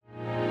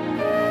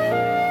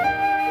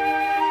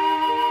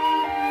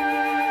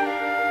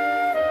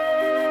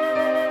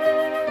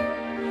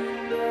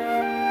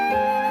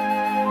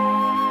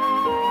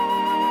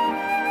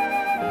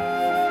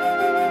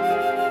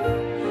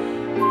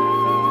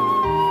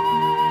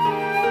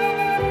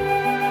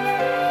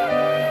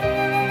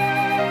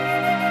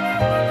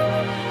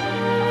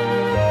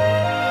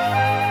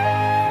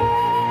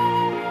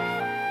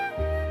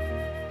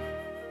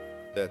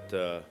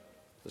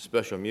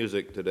special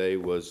music today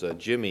was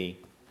Jimmy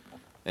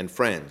and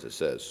Friends, it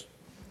says.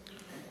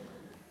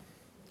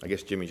 I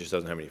guess Jimmy just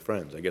doesn't have any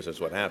friends. I guess that's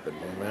what happened,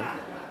 amen?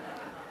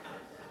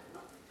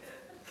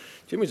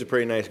 Jimmy's a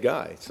pretty nice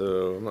guy,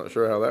 so I'm not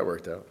sure how that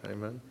worked out,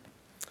 amen?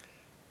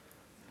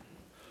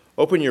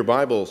 Open your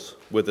Bibles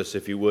with us,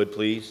 if you would,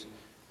 please,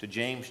 to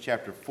James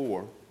chapter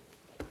 4.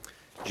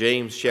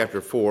 James chapter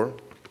 4.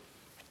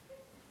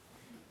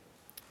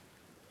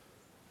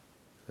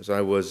 As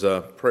I was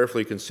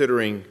prayerfully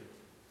considering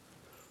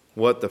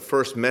what the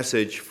first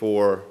message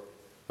for,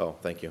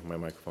 thank you, my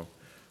microphone.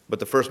 But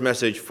the first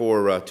message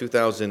for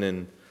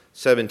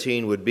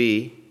 2017 would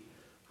be,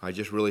 I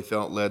just really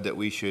felt led that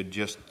we should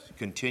just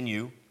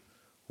continue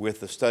with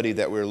the study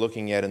that we're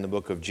looking at in the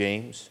book of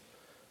James.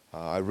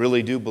 I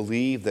really do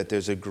believe that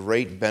there's a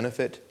great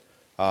benefit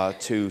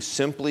to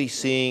simply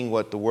seeing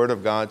what the Word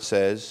of God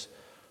says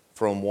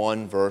from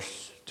one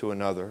verse to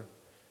another.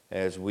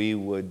 As we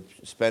would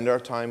spend our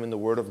time in the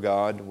Word of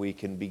God, we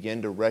can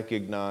begin to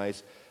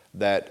recognize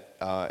that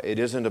it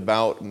isn't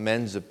about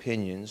men's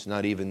opinions,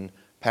 not even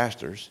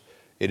pastors.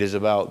 It is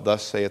about,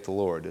 thus saith the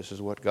Lord. This is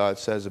what God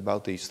says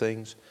about these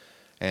things.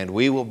 And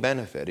we will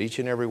benefit, each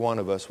and every one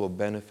of us will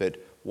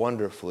benefit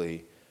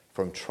wonderfully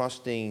from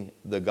trusting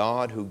the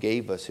God who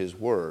gave us His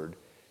Word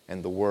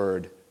and the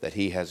Word that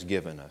He has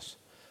given us.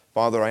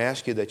 Father, I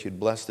ask you that you'd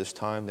bless this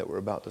time that we're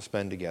about to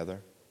spend together.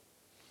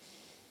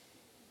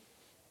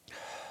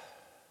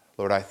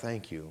 Lord, I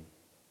thank you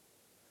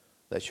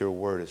that your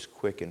Word is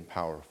quick and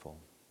powerful.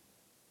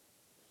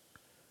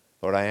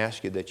 Lord, I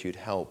ask you that you'd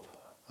help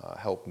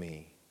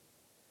me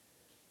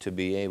to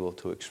be able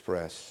to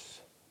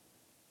express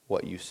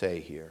what you say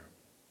here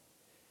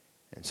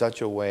in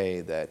such a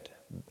way that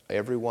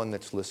everyone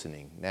that's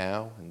listening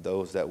now and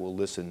those that will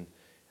listen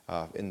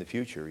in the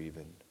future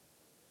even,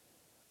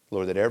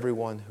 Lord, that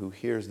everyone who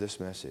hears this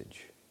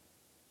message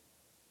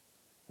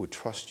would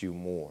trust you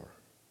more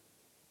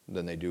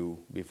than they do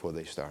before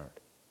they start.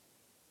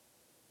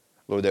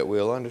 Lord, that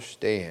we'll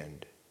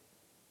understand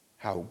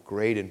how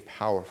great and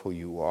powerful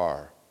you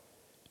are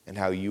and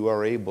how you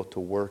are able to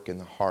work in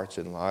the hearts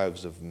and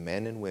lives of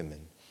men and women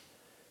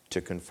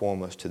to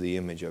conform us to the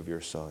image of your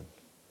Son.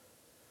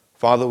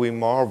 Father, we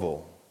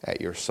marvel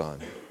at your Son.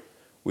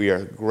 We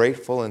are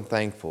grateful and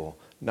thankful,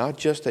 not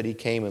just that he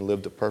came and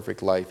lived a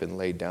perfect life and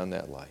laid down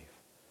that life,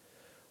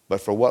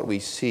 but for what we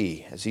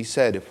see. As he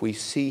said, if we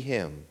see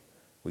him,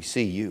 we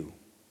see you.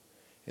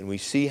 And we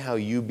see how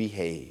you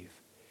behave.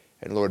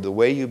 And Lord, the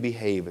way you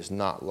behave is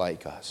not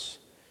like us.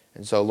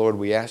 And so, Lord,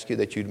 we ask you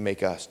that you'd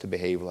make us to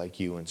behave like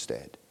you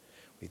instead.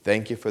 We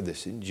thank you for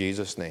this. In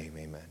Jesus' name,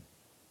 amen.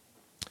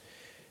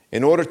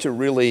 In order to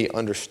really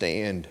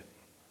understand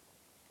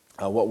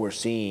what we're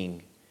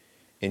seeing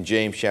in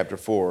James chapter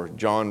 4,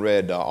 John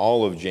read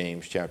all of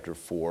James chapter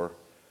 4.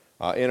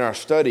 In our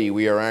study,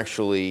 we are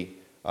actually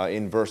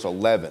in verse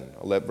 11.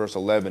 Verse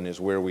 11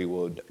 is where we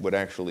would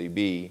actually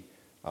be.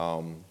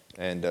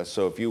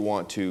 So if you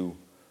want to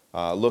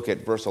look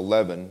at verse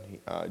 11,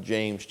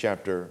 James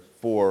chapter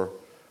 4,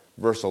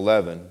 verse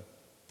 11,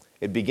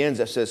 it begins,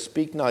 it says,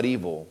 "Speak not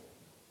evil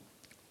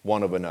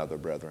one of another,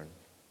 brethren.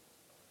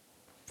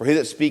 For he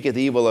that speaketh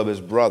evil of his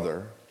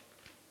brother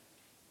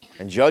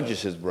and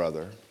judges his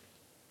brother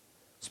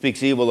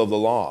speaks evil of the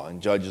law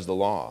and judges the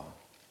law.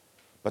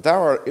 But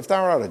if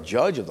thou art a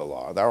judge of the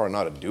law, thou art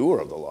not a doer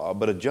of the law,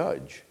 but a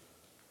judge.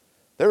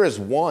 There is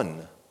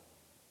one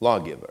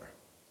lawgiver,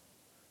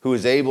 who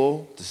is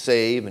able to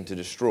save and to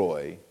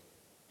destroy.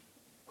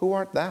 Who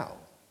art thou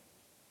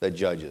that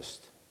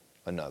judgest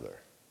another?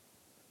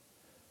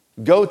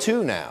 Go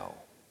to now,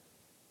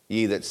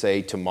 ye that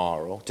say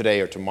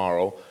today or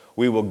tomorrow,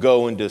 we will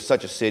go into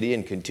such a city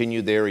and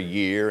continue there a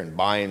year and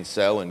buy and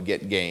sell and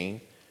get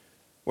gain,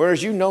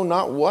 whereas you know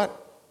not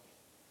what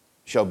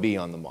shall be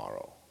on the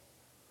morrow.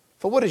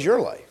 For what is your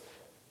life?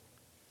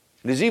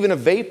 It is even a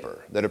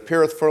vapor that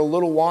appeareth for a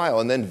little while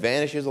and then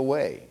vanishes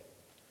away.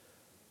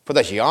 For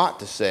that ye ought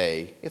to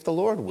say, if the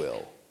Lord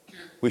will,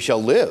 we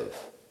shall live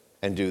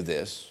and do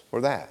this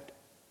or that.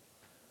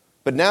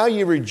 But now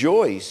ye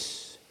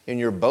rejoice in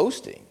your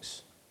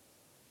boastings.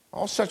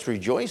 All such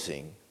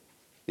rejoicing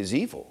is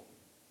evil.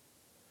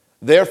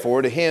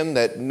 Therefore, to him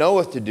that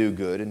knoweth to do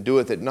good and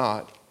doeth it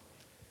not,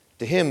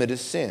 to him it is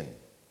sin."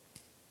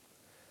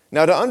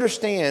 Now, to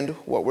understand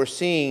what we're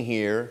seeing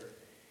here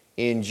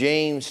in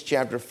James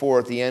chapter 4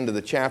 at the end of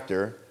the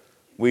chapter,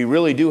 we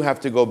really do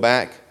have to go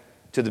back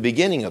to the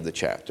beginning of the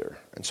chapter.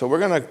 And so we're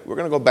going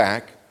to go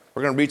back.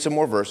 We're going to read some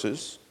more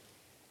verses.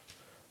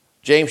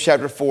 James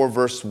chapter 4,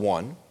 verse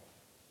 1.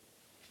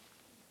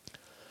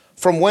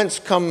 "From whence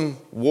come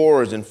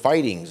wars and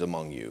fightings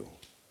among you?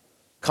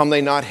 Come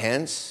they not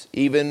hence,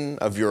 even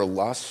of your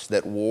lusts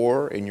that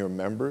war in your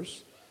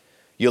members?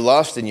 You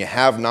lust and you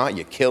have not,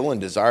 you kill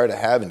and desire to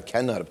have and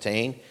cannot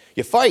obtain.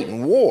 You fight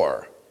and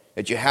war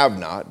that you have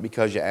not,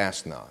 because you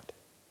ask not.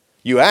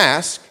 You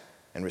ask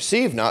and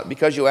receive not,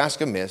 because you ask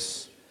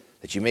amiss,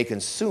 that you may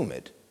consume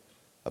it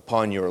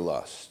upon your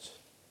lust."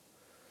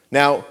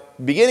 Now,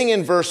 beginning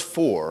in verse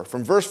 4,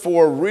 from verse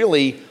 4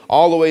 really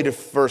all the way to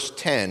verse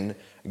 10,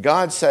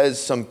 God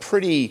says some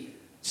pretty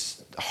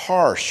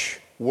harsh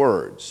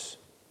words.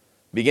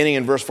 Beginning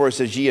in verse 4, it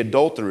says, "Ye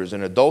adulterers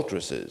and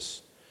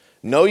adulteresses,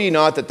 know ye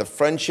not that the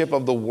friendship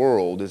of the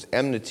world is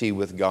enmity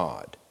with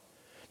God?"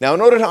 Now,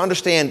 in order to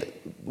understand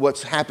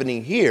what's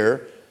happening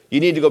here, you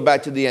need to go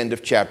back to the end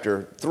of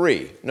chapter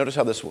 3. Notice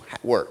how this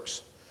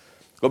works.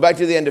 Go back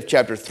to the end of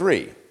chapter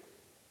 3.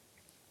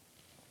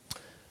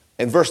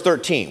 In verse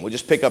 13, we'll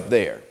just pick up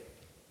there.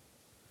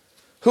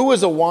 "Who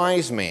is a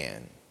wise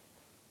man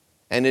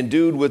and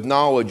endued with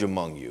knowledge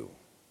among you?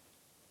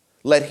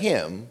 Let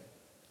him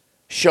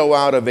show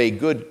out of a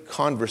good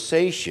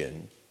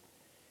conversation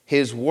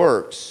his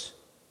works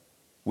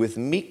with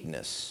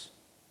meekness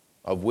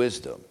of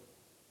wisdom.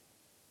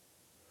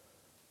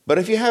 But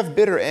if you have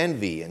bitter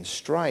envy and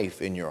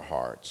strife in your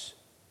hearts,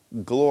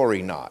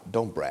 glory not,"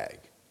 don't brag,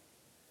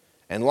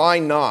 "and lie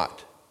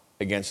not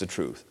against the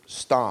truth."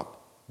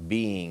 Stop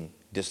being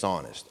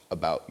dishonest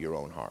about your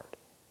own heart.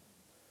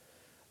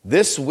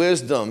 "This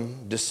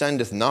wisdom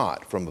descendeth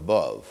not from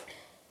above,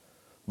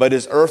 but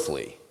is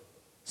earthly,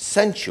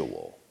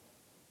 sensual,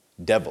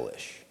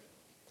 devilish.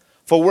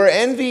 For where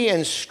envy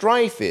and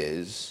strife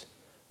is,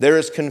 there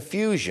is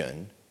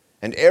confusion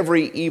and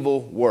every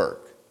evil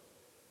work.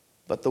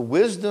 But the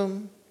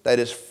wisdom that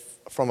is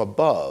from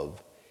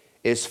above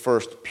is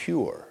first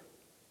pure,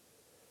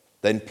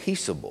 then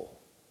peaceable,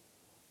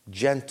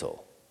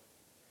 gentle,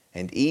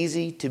 and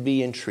easy to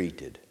be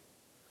entreated,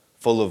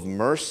 full of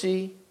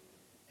mercy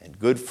and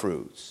good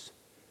fruits,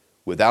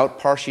 without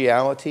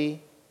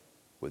partiality,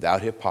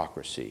 without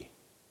hypocrisy.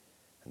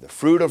 And the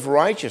fruit of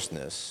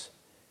righteousness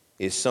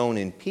is sown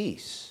in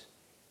peace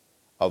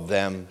of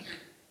them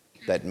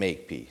that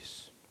make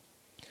peace."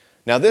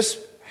 Now this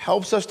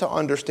helps us to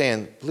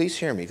understand, please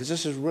hear me, because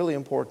this is really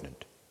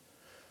important.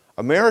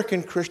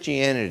 American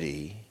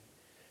Christianity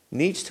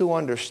needs to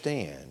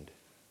understand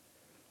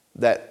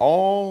that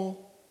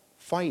all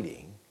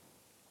fighting,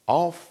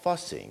 all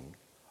fussing,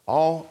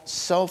 all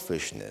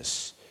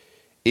selfishness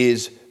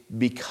is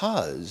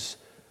because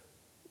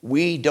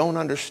we don't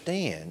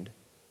understand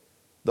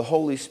the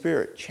Holy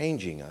Spirit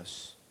changing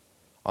us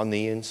on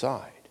the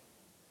inside.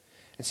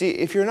 And see,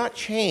 if you're not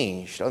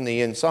changed on the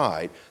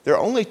inside, there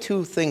are only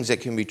two things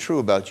that can be true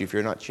about you if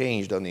you're not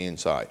changed on the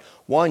inside.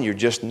 One, you're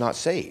just not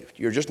saved.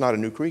 You're just not a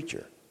new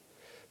creature.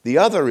 The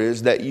other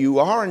is that you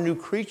are a new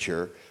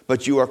creature,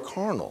 but you are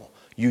carnal.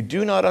 You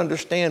do not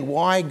understand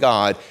why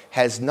God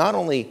has not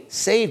only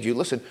saved you.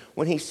 Listen,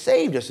 when he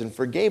saved us and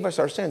forgave us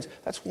our sins,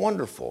 that's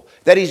wonderful.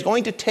 That he's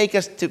going to take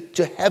us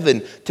to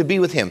heaven to be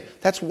with him,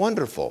 that's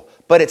wonderful.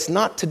 But it's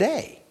not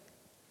today.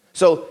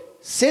 So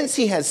since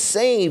he has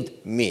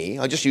saved me,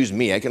 I'll just use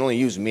me. I can only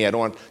use me. I don't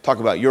want to talk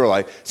about your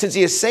life. Since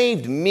he has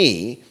saved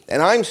me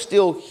and I'm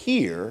still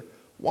here,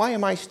 why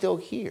am I still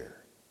here?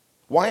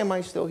 Why am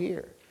I still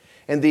here?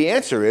 And the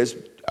answer is,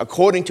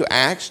 according to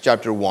Acts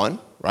chapter 1,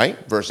 right,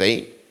 verse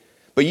 8,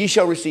 "But ye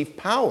shall receive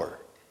power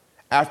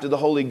after the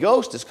Holy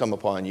Ghost has come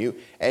upon you,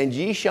 and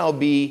ye shall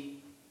be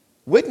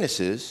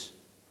witnesses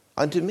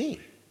unto me."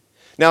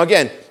 Now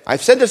again,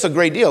 I've said this a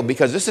great deal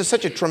because this is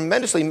such a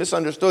tremendously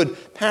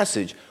misunderstood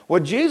passage.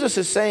 What Jesus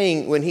is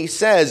saying when he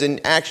says in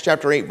Acts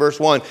chapter 8, verse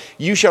 1,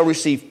 "You shall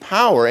receive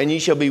power and ye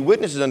shall be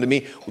witnesses unto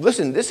me."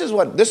 Listen, this is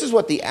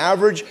what the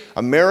average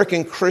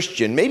American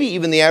Christian, maybe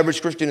even the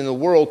average Christian in the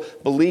world,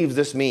 believes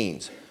this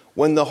means.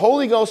 When the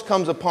Holy Ghost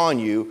comes upon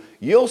you,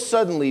 you'll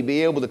suddenly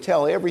be able to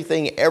tell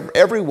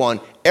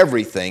everyone,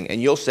 everything,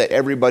 and you'll set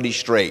everybody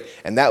straight,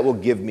 and that will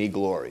give me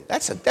glory.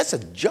 That's a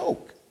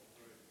joke.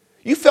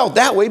 You felt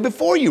that way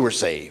before you were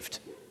saved,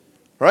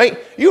 right?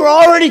 You were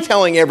already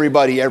telling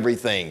everybody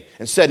everything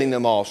and setting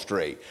them all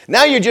straight.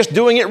 Now you're just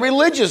doing it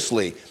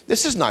religiously.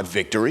 This is not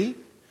victory.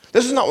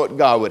 This is not what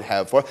God would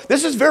have for us.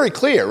 This is very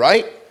clear,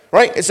 right?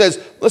 Right? It says,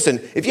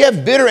 listen, if you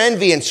have bitter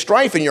envy and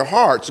strife in your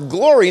hearts,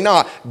 glory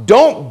not.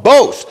 Don't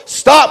boast.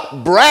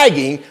 Stop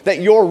bragging that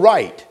you're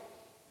right.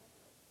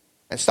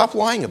 And stop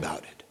lying about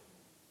it.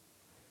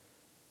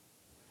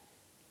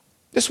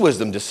 This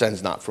wisdom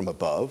descends not from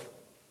above.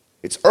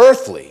 It's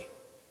earthly.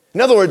 In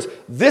other words,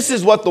 this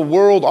is what the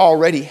world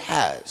already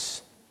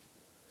has.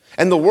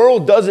 And the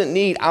world doesn't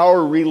need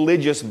our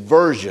religious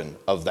version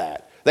of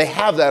that. They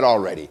have that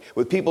already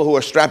with people who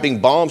are strapping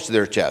bombs to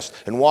their chest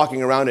and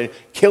walking around and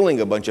killing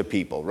a bunch of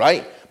people,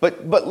 right?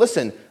 But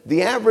listen,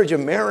 the average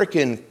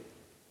American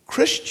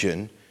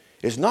Christian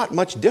is not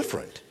much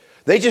different.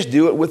 They just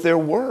do it with their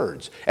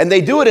words. And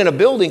they do it in a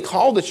building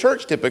called the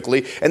church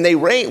typically, and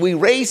we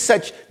raise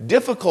such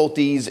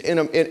difficulties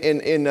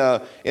in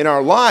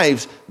our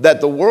lives that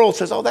the world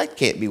says, oh, that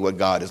can't be what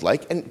God is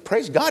like. And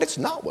praise God, it's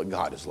not what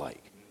God is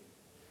like.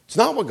 It's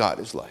not what God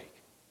is like.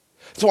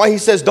 That's why he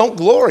says, don't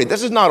glory.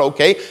 This is not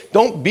okay.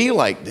 Don't be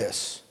like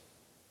this.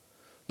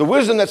 The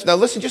wisdom that's, now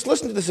listen, just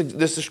listen to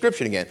this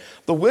description again.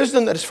 The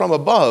wisdom that is from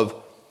above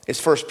is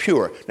first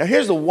pure. Now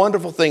here's the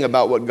wonderful thing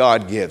about what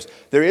God gives.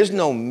 There is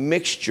no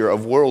mixture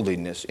of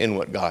worldliness in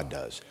what God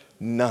does.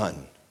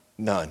 None.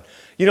 None.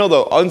 You know,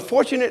 the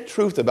unfortunate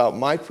truth about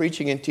my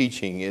preaching and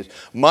teaching is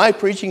my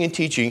preaching and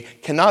teaching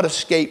cannot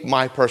escape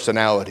my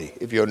personality,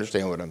 if you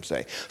understand what I'm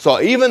saying. So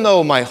even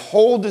though my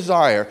whole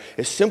desire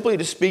is simply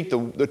to speak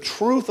the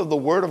truth of the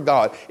Word of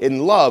God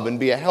in love and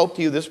be a help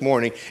to you this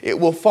morning, it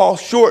will fall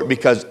short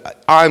because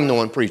I'm the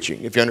one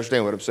preaching, if you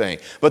understand what I'm saying.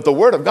 But the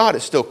Word of God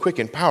is still quick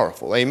and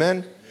powerful.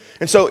 Amen?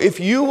 And so if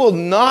you will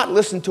not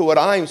listen to what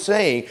I'm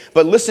saying,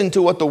 but listen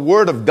to what the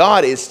Word of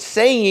God is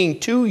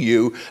saying to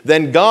you,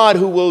 then God,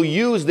 who will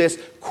use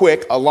this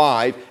quick,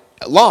 alive,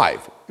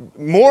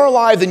 more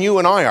alive than you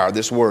and I are,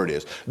 this Word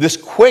is, this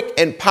quick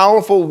and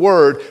powerful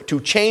Word to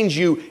change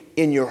you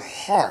in your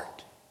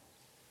heart.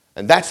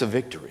 And that's a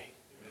victory.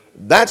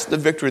 That's the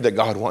victory that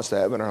God wants to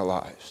have in our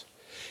lives.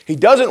 He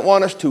doesn't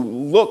want us to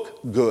look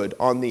good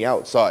on the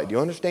outside. You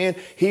understand?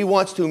 He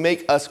wants to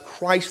make us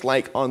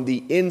Christ-like on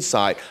the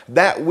inside.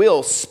 That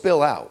will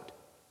spill out.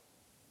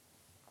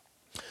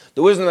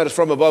 The wisdom that is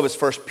from above is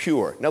first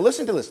pure. Now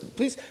listen to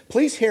this.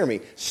 Please hear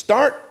me.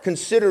 Start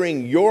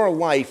considering your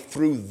life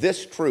through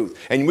this truth.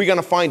 And we're going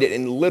to find it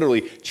in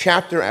literally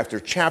chapter after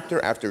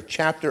chapter after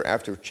chapter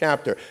after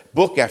chapter,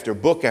 book after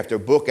book after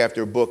book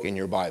after book in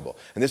your Bible.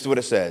 And this is what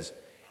it says.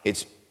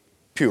 It's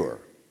pure.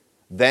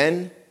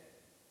 Then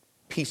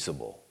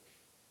peaceable,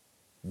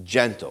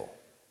 gentle,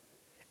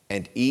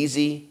 and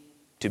easy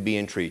to be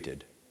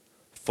entreated,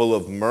 full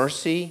of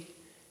mercy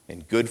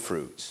and good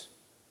fruits,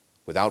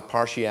 without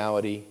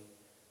partiality,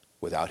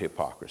 without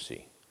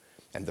hypocrisy.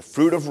 And the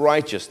fruit of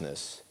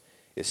righteousness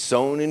is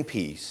sown in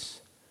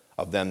peace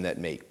of them that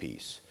make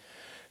peace.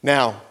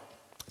 Now,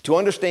 to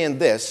understand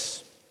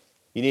this,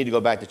 you need to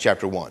go back to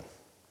chapter 1.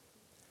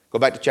 Go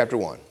back to chapter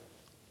 1.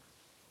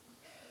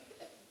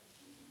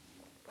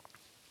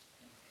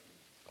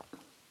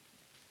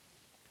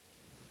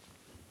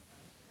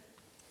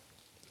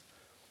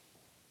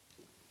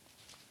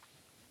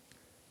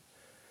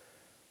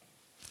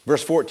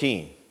 Verse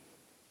 14.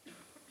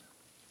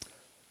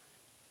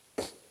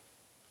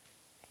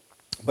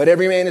 But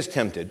every man is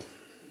tempted.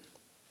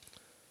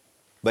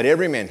 But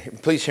every man,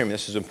 please hear me,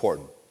 this is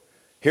important.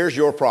 Here's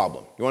your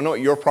problem. You want to know what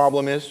your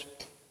problem is?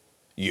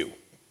 You.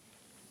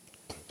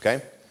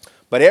 Okay?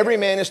 But every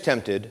man is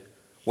tempted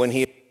when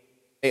he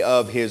is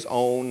of his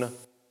own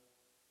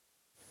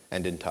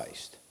and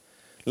enticed.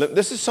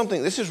 This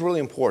is really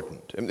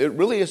important. It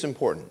really is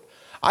important.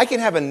 I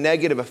can have a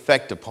negative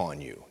effect upon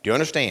you. Do you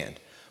understand?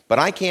 But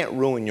I can't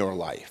ruin your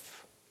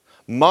life.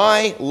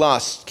 My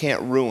lust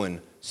can't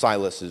ruin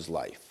Silas's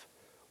life.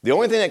 The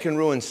only thing that can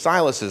ruin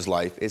Silas's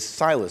life is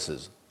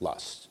Silas's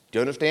lust. Do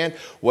you understand?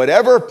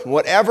 Whatever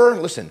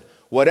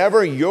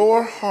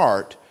your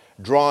heart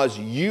draws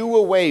you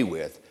away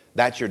with,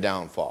 that's your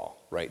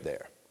downfall right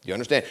there. Do you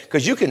understand?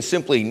 Because you can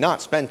simply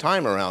not spend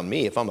time around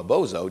me if I'm a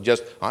bozo.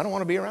 I don't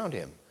want to be around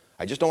him.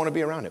 I just don't want to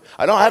be around him.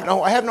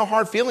 I have no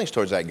hard feelings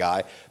towards that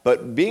guy,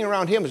 but being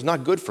around him is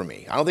not good for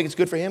me. I don't think it's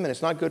good for him, and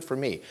it's not good for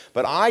me.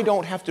 But I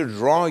don't have to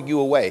draw you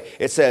away.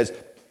 It says,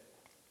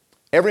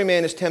 every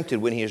man is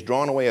tempted when he is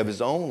drawn away of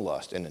his own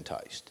lust and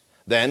enticed.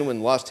 Then when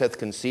lust hath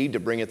conceived, it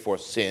bringeth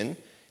forth sin,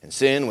 and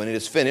sin, when it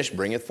is finished,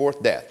 bringeth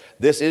forth death.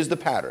 This is the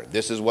pattern.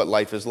 This is what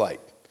life is like.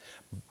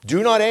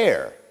 Do not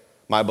err,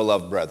 my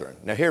beloved brethren.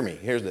 Now hear me.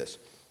 Here's this.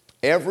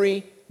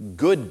 Every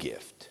good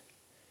gift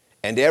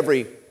and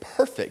every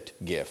perfect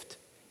gift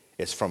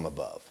is from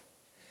above,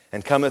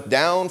 and cometh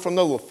down from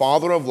the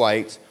Father of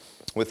lights,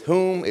 with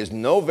whom is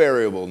no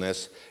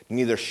variableness,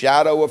 neither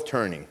shadow of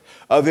turning.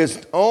 Of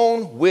his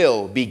own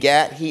will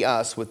begat he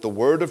us with the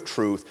word of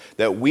truth,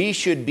 that we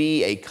should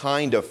be a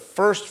kind of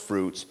first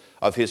fruits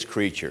of his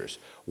creatures.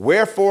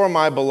 Wherefore,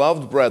 my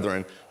beloved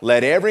brethren,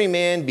 let every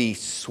man be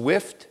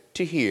swift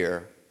to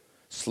hear,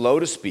 slow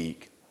to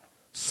speak,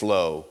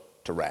 slow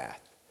to wrath.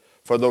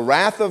 For the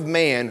wrath of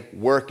man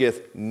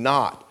worketh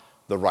not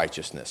the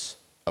righteousness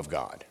of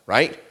God.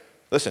 Right?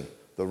 Listen,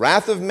 the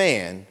wrath of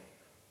man,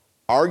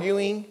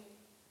 arguing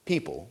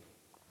people,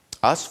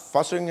 us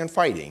fussing and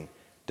fighting,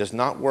 does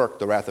not work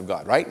the wrath of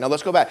God. Right? Now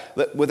let's go back.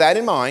 With that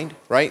in mind,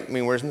 right? I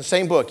mean, we're in the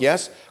same book,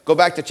 yes? Go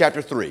back to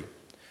chapter 3.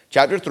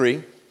 Chapter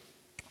 3.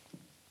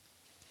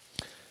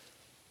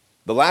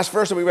 The last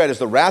verse that we read is,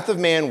 the wrath of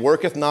man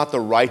worketh not the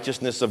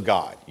righteousness of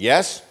God.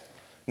 Yes?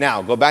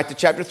 Now, go back to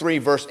chapter 3,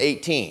 verse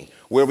 18,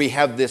 where we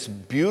have this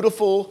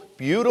beautiful,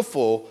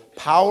 beautiful,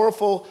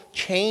 powerful,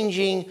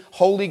 changing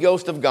Holy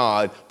Ghost of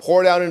God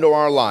poured out into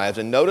our lives.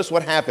 And notice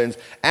what happens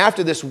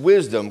after this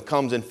wisdom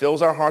comes and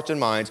fills our hearts and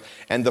minds,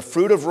 and the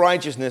fruit of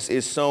righteousness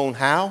is sown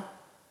how?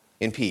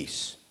 In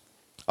peace.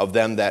 Of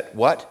them that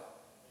what?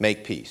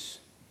 Make peace.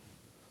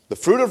 The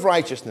fruit of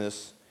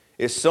righteousness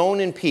is sown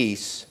in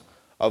peace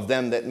of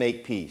them that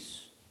make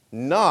peace,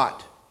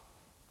 not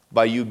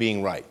by you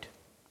being right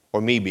or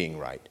me being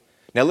right.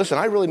 Now listen,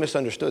 I really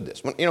misunderstood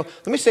this. Let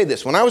me say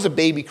this. When I was a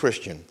baby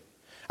Christian,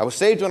 I was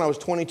saved when I was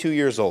 22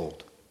 years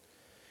old.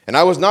 And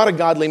I was not a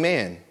godly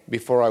man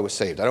before I was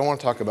saved. I don't want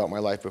to talk about my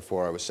life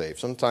before I was saved.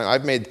 Sometimes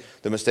I've made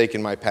the mistake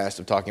in my past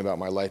of talking about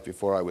my life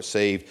before I was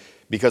saved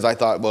because I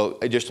thought, well,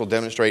 it just will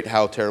demonstrate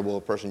how terrible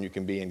a person you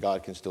can be and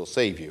God can still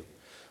save you.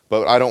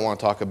 But I don't want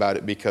to talk about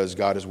it because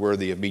God is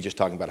worthy of me just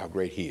talking about how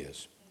great he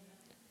is.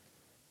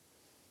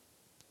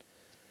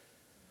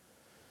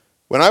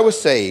 When I was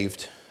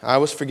saved, I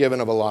was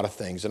forgiven of a lot of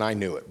things, and I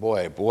knew it.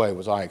 Boy,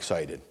 was I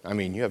excited. I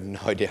mean, you have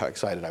no idea how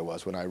excited I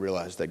was when I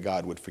realized that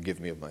God would forgive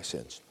me of my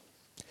sins.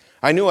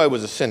 I knew I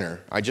was a sinner.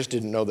 I just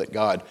didn't know that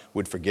God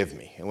would forgive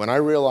me. And when I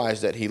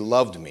realized that he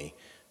loved me,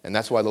 and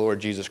that's why the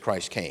Lord Jesus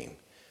Christ came,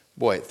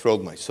 boy, it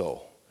thrilled my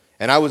soul.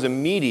 And I was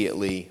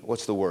immediately,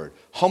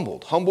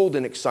 humbled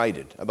and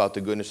excited about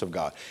the goodness of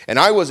God. And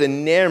I was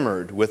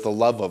enamored with the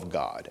love of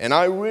God. And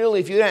I really,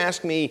 if you'd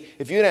asked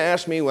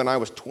me when I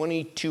was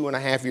 22 and a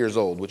half years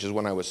old, which is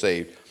when I was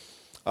saved,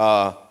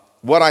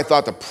 what I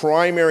thought the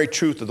primary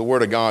truth of the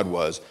Word of God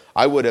was,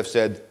 I would have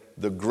said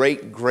the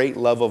great, great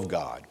love of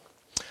God.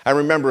 I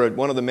remember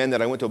one of the men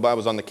that I went to a Bible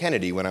was on the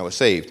Kennedy when I was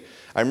saved.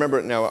 I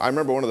remember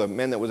one of the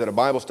men that was at a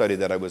Bible study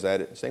that I was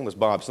at. His name was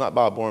Bob. It's not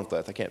Bob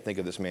Bornfleth. I can't think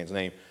of this man's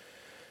name.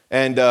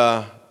 And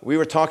we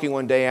were talking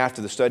one day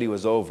after the study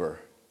was over,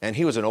 and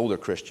he was an older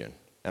Christian,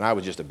 and I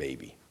was just a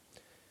baby.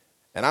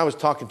 And I was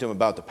talking to him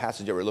about the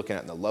passage that we're looking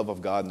at and the love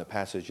of God in the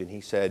passage, and he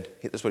said,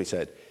 this is what he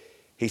said.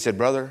 He said,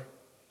 "Brother,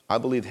 I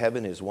believe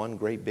heaven is one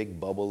great big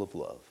bubble of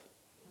love."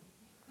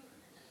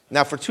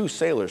 Now, for two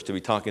sailors to be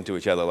talking to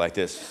each other like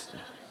this,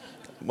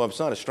 well, it's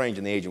not as strange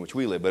in the age in which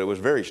we live, but it was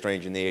very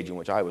strange in the age in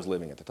which I was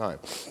living at the time.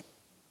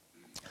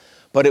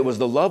 But it was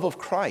the love of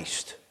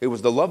Christ. It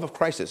was the love of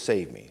Christ that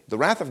saved me. The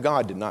wrath of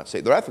God did not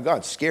save. The wrath of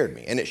God scared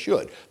me, and it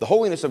should. The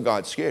holiness of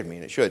God scared me,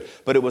 and it should.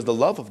 But it was the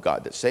love of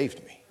God that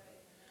saved me.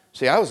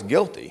 See, I was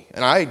guilty,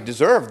 and I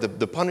deserved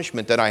the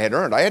punishment that I had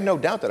earned. I had no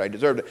doubt that I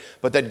deserved it,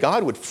 but that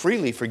God would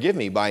freely forgive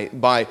me by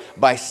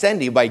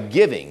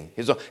giving.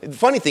 The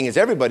funny thing is,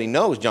 everybody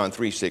knows John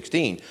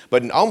 3:16,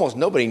 but almost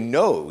nobody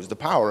knows the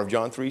power of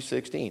John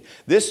 3:16.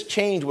 This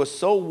change was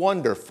so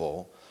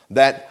wonderful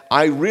that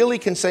I really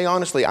can say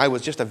honestly, I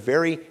was just a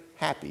very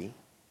happy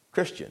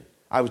Christian.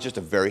 I was just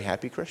a very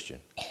happy Christian.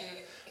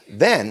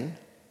 Then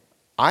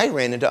I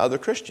ran into other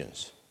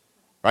Christians,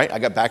 right? I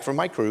got back from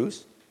my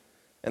cruise,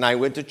 and I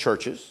went to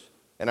churches,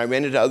 and I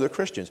ran into other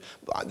Christians.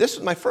 This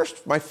is my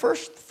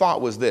first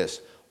thought was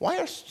this: why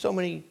are so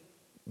many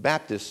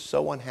Baptists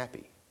so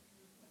unhappy?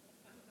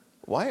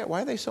 Why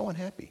are they so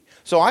unhappy?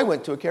 So I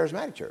went to a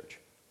charismatic church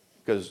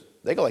because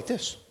they go like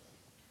this,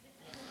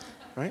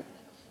 right?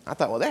 I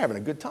thought, well, they're having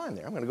a good time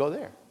there. I'm going to go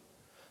there.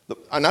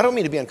 And I don't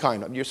mean to be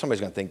unkind. Somebody's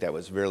going to think that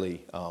was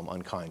really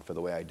unkind for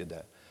the way I did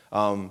that.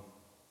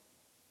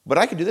 But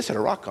I could do this at a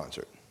rock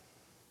concert. Do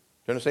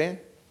you understand?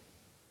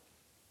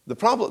 The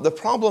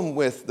problem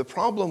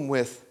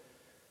with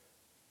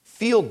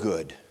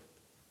feel-good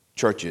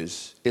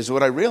churches is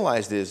what I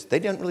realized is they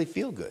didn't really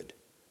feel good.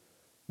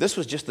 This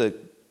was just a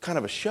kind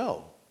of a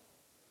show.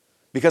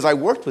 Because I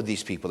worked with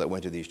these people that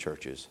went to these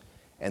churches.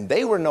 And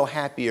they were no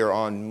happier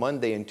on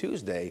Monday and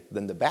Tuesday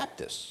than the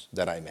Baptists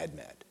that I had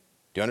met.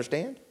 Do you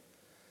understand?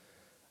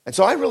 And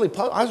so I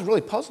was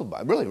really puzzled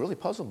by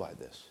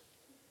this.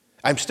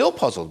 I'm still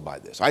puzzled by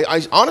this.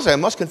 I honestly, I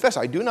must confess,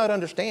 I do not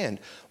understand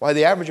why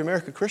the average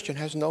American Christian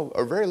has no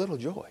or very little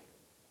joy.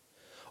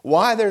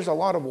 Why there's a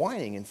lot of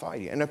whining and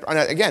fighting. And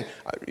again,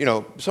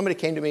 somebody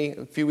came to me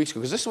a few weeks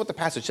ago, because this is what the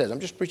passage says. I'm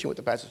just preaching what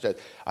the passage says.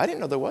 I didn't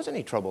know there was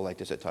any trouble like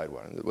this at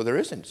Tidewater. Well, there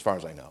isn't, as far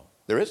as I know.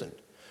 There isn't.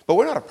 But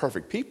we're not a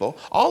perfect people.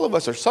 All of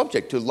us are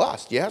subject to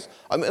lust, yes?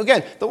 I mean,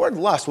 again, the word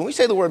lust, when we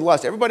say the word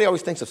lust, everybody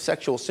always thinks of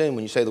sexual sin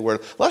when you say the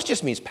word. Lust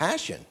just means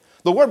passion.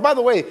 The word, by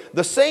the way,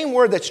 the same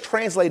word that's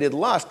translated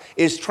lust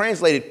is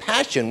translated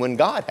passion when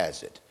God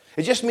has it.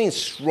 It just means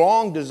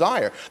strong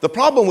desire. The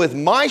problem with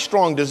my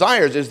strong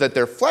desires is that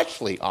they're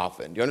fleshly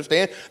often. Do you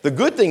understand? The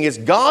good thing is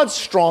God's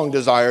strong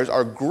desires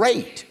are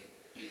great.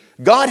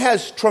 God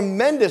has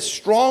tremendous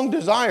strong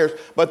desires,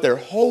 but they're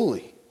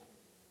holy.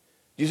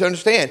 Do you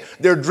understand?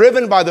 They're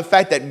driven by the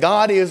fact that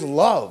God is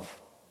love.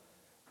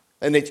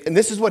 And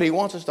this is what he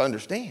wants us to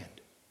understand.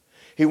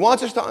 He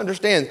wants us to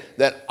understand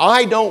that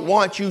I don't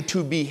want you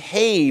to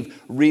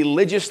behave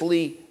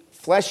religiously,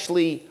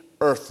 fleshly,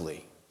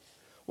 earthly.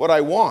 What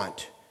I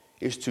want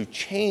is to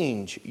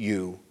change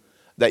you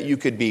that you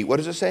could be, what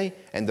does it say?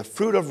 And the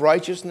fruit of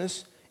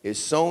righteousness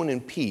is sown in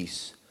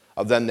peace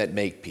of them that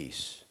make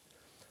peace.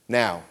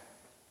 Now,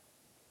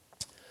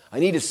 I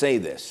need to say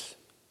this.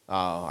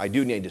 I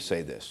do need to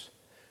say this.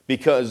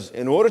 Because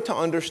in order to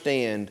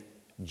understand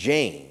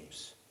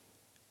James,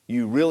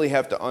 you really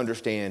have to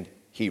understand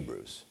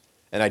Hebrews.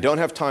 And I don't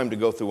have time to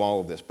go through all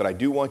of this, but I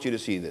do want you to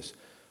see this.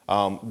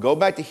 Go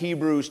back to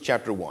Hebrews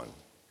chapter 1.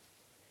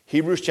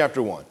 Hebrews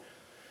chapter 1.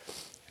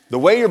 The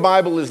way your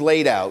Bible is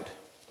laid out,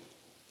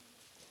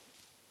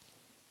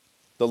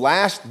 the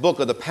last book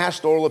of the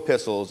pastoral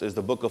epistles is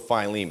the book of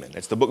Philemon.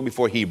 It's the book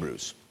before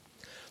Hebrews.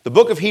 The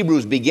book of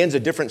Hebrews begins a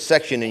different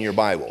section in your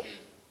Bible.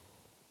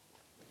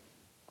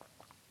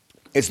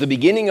 It's the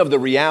beginning of the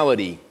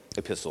reality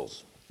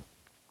epistles.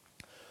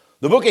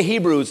 The book of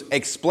Hebrews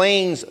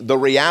explains the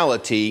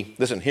reality.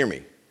 Listen, hear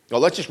me.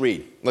 Well, let's just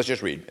read,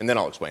 and then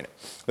I'll explain it.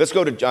 Let's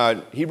go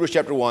to Hebrews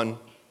chapter 1,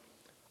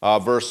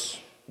 verse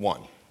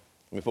 1.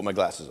 Let me put my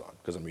glasses on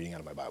because I'm reading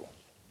out of my Bible.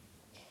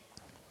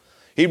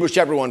 Hebrews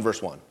chapter 1,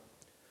 verse 1.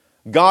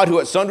 God, who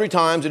at sundry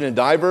times and in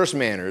diverse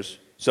manners,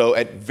 so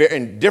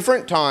in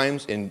different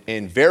times,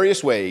 in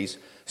various ways,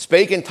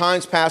 spake in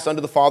times past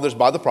unto the fathers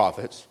by the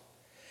prophets,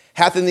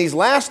 hath in these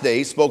last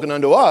days spoken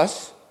unto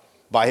us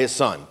by his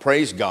Son.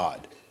 Praise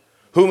God.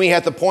 Whom he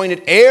hath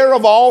appointed heir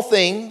of all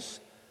things,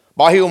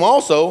 by whom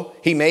also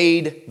he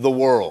made the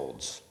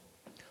worlds.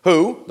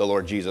 Who, the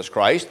Lord Jesus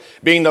Christ,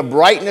 being the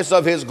brightness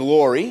of his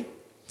glory,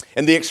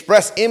 and the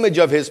express image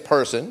of his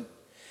person,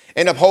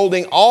 and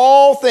upholding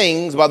all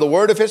things by the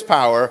word of his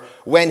power,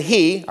 when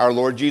he, our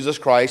Lord Jesus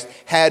Christ,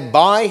 had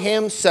by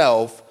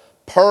himself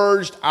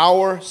purged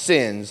our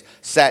sins,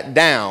 sat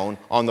down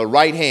on the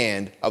right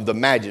hand of the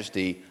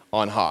majesty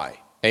on high.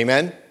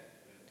 Amen?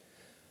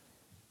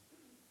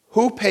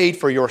 Who paid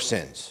for your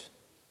sins?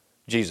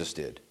 Jesus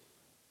did.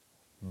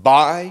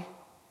 By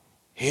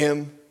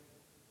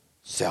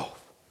himself.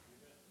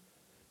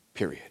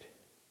 Period.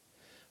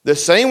 The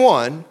same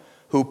one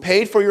who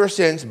paid for your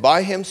sins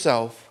by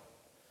himself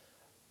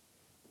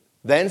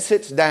then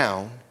sits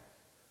down,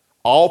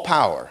 all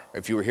power,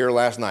 if you were here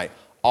last night,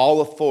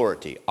 all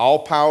authority, all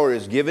power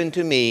is given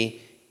to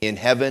me in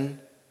heaven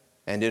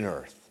and in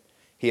earth.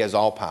 He has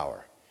all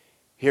power.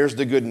 Here's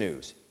the good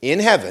news. In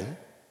heaven,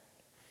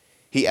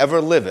 he ever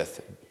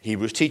liveth,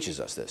 Hebrews teaches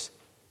us this,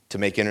 to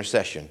make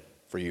intercession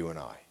for you and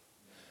I.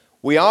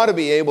 We ought to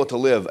be able to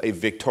live a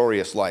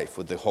victorious life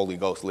with the Holy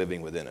Ghost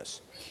living within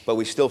us, but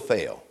we still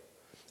fail.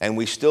 And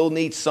we still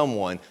need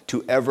someone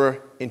to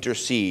ever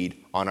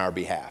intercede on our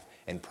behalf.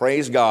 And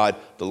praise God,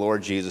 the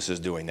Lord Jesus is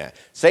doing that.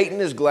 Satan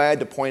is glad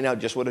to point out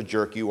just what a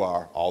jerk you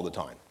are all the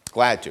time.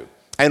 Glad to.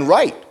 And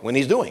right when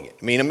he's doing it.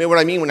 I mean what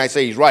I mean when I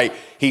say he's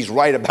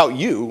right about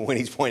you when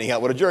he's pointing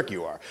out what a jerk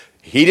you are.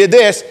 He did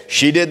this,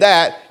 she did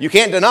that. You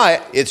can't deny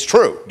it. It's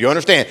true. Do you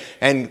understand?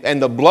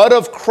 And the blood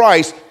of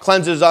Christ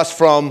cleanses us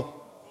from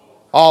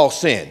all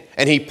sin.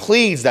 And he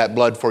pleads that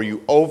blood for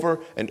you over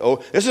and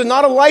over. This is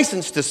not a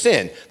license to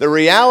sin. The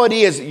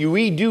reality is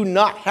we do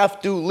not have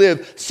to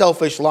live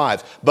selfish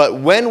lives. But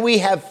when we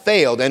have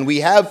failed, and we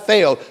have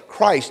failed,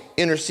 Christ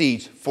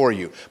intercedes for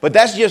you. But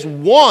that's just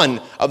one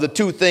of the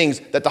two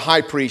things that the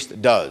high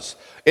priest does.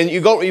 And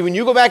when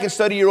you go back and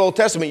study your Old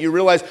Testament, you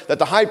realize that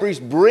the high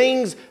priest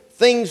brings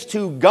things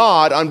to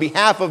God on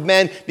behalf of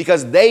men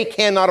because they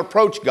cannot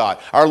approach God.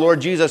 Our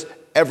Lord Jesus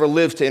ever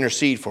lives to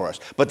intercede for us.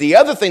 But the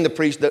other thing the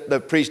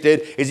priest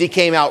did is he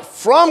came out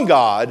from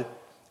God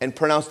and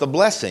pronounced a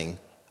blessing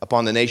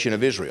upon the nation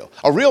of Israel.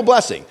 A real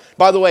blessing.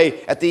 By the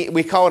way,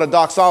 we call it a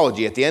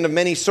doxology. At the end of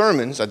many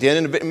sermons, at the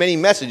end of many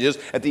messages,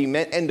 at the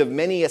end of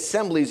many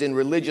assemblies in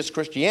religious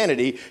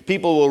Christianity,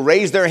 people will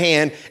raise their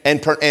hand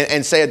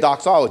and say a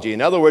doxology.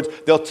 In other words,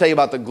 they'll tell you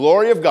about the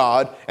glory of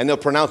God and they'll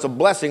pronounce a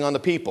blessing on the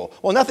people.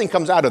 Well, nothing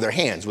comes out of their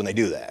hands when they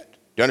do that. Do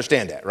you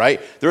understand that, right?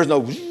 There is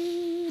no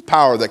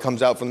power that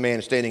comes out from the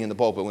man standing in the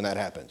pulpit when that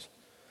happens.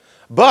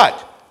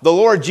 But the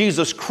Lord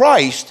Jesus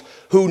Christ,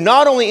 who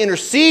not only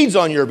intercedes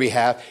on your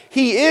behalf,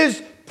 he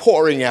is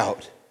pouring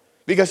out.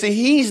 Because see,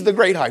 he's the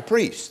great high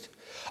priest.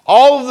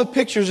 All of the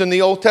pictures in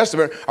the Old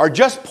Testament are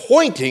just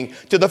pointing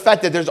to the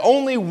fact that there's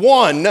only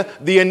one,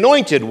 the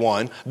anointed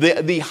one,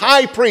 the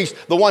high priest,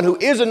 the one who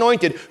is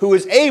anointed, who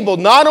is able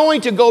not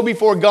only to go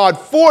before God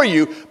for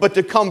you, but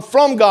to come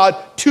from God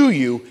to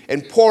you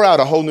and pour out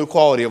a whole new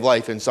quality of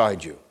life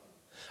inside you.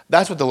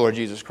 That's what the Lord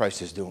Jesus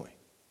Christ is doing.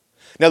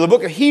 Now, the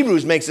book of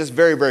Hebrews makes this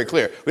very, very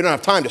clear. We don't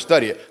have time to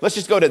study it. Let's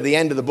just go to the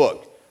end of the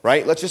book,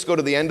 right? Let's just go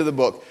to the end of the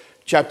book,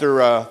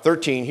 chapter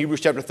 13, Hebrews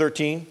chapter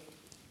 13,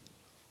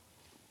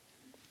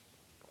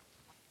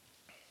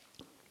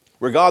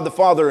 where God the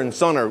Father and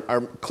Son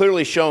are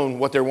clearly shown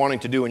what they're wanting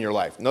to do in your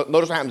life.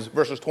 Notice what happens,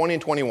 verses 20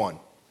 and 21.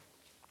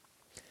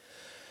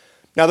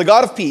 Now, the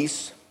God of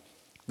peace,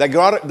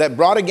 that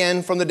brought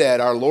again from the dead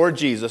our Lord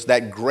Jesus,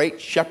 that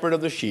great shepherd of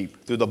the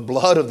sheep, through the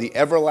blood of the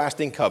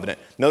everlasting covenant.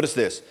 Notice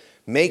this,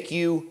 make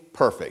you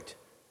perfect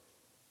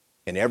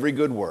in every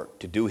good work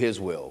to do his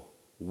will,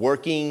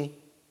 working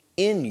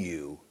in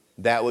you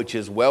that which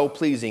is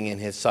well-pleasing in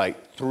his sight,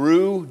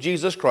 through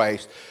Jesus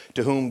Christ,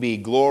 to whom be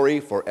glory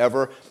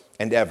forever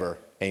and ever.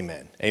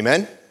 Amen.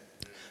 Amen?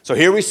 So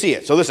here we see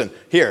it. So listen,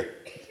 here,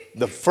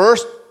 the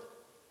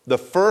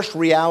first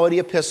reality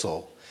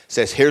epistle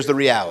says, here's the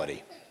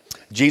reality.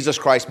 Jesus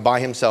Christ by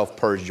himself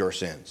purged your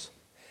sins.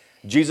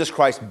 Jesus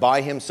Christ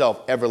by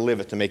himself ever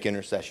liveth to make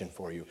intercession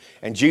for you.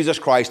 And Jesus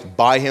Christ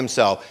by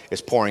himself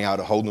is pouring out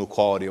a whole new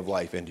quality of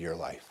life into your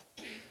life.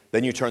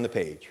 Then you turn the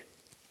page.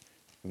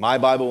 In my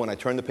Bible, when I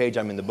turn the page,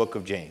 I'm in the book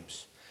of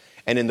James.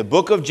 And in the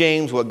book of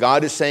James, what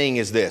God is saying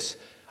is this: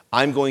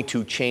 I'm going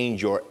to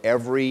change your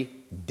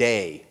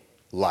everyday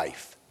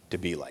life to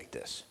be like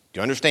this. Do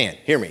you understand?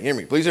 Hear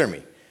me, please hear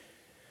me.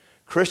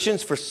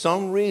 Christians, for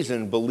some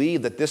reason,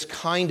 believe that this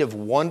kind of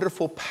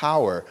wonderful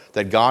power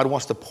that God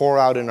wants to pour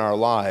out in our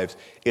lives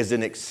is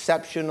an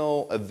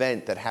exceptional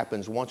event that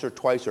happens once or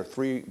twice or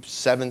 3,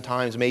 7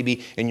 times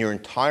maybe in your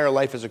entire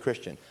life as a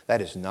Christian.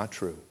 That is not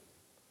true.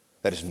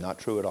 That is not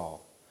true at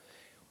all.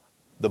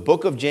 The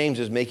book of James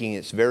is making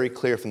it very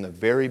clear from the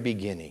very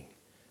beginning.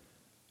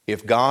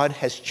 If God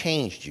has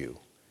changed you,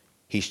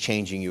 He's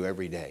changing you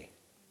every day.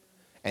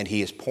 And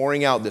he is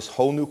pouring out this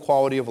whole new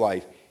quality of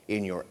life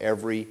in your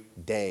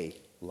everyday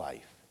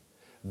life.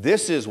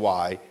 This is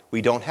why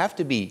we don't have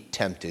to be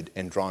tempted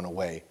and drawn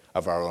away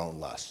of our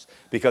own lusts.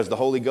 Because the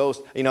Holy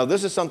Ghost,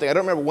 this is something, I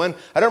don't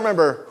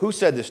remember who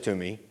said this to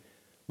me,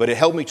 but it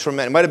helped me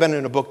tremendously. It might have been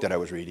in a book that I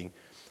was reading.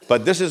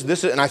 But this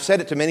is, and I've said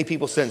it to many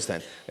people since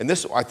then. And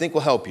this, I think, will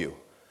help you.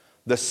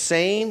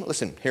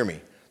 Listen, hear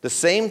me. The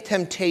same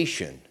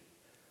temptation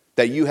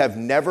that you have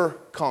never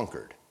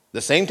conquered,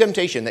 the same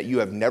temptation that you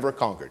have never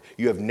conquered,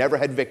 you have never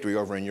had victory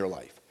over in your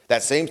life,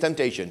 that same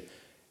temptation,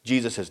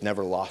 Jesus has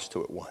never lost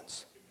to it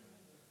once.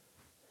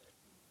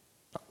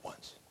 Not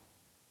once.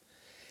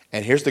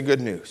 And here's the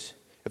good news.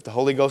 If the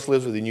Holy Ghost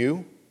lives within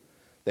you,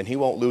 then he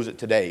won't lose it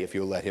today if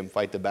you'll let him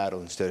fight the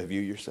battle instead of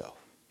you yourself.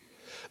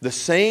 The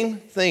same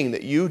thing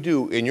that you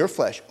do in your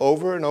flesh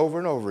over and over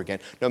and over again,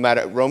 no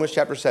matter, Romans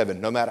chapter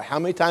 7, no matter how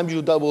many times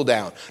you double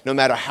down, no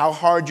matter how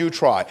hard you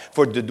try,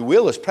 for the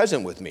will is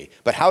present with me,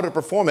 but how to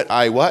perform it,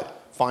 I what?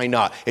 Find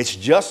not. It's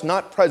just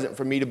not present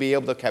for me to be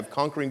able to have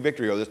conquering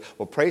victory over this.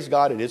 Well, praise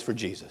God, it is for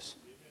Jesus.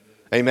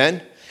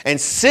 Amen?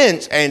 And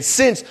since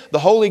the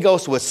Holy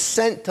Ghost was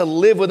sent to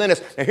live within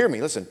us, now hear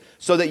me, listen,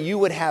 so that you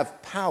would have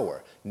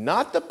power.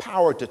 Not the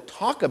power to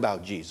talk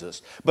about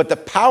Jesus, but the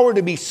power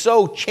to be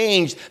so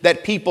changed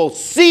that people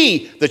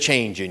see the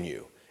change in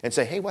you and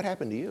say, hey, what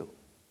happened to you?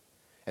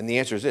 And the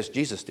answer is this: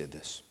 Jesus did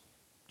this.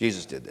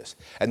 Jesus did this.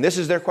 And this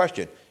is their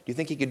question. Do you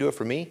think he could do it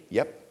for me?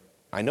 Yep.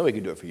 I know he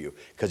could do it for you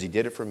because he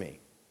did it for me.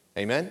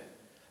 Amen?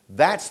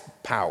 That's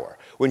power.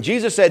 When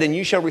Jesus said, and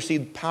you shall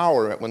receive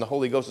power when the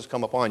Holy Ghost has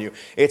come upon you,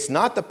 it's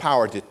not the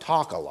power to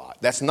talk a lot.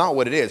 That's not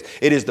what it is.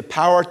 It is the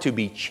power to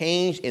be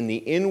changed in the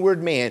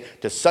inward man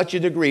to such a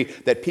degree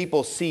that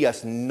people see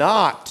us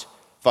not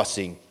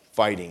fussing,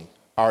 fighting,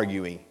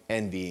 arguing,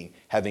 envying,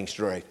 having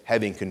strife,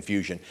 having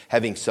confusion,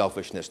 having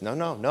selfishness.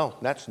 No.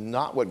 That's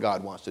not what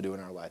God wants to do in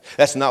our life.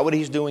 That's not what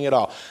he's doing at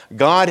all.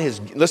 God has,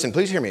 listen,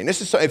 please hear me. And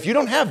this is so, if you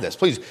don't have this,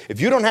 please, if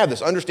you don't have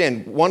this,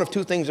 understand one of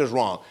two things is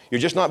wrong.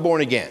 You're just not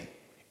born again.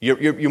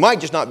 You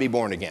might just not be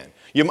born again.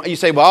 You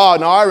say, well,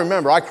 no, I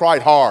remember I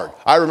cried hard.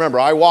 I remember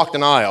I walked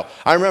an aisle.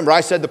 I remember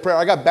I said the prayer.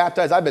 I got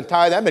baptized. I've been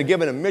tithed. I've been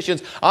given to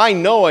missions. I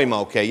know I'm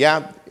okay.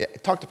 Yeah,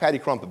 talk to Patty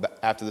Crump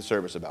after the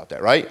service about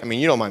that, right? I mean,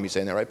 you don't mind me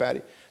saying that, right,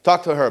 Patty?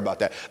 Talk to her about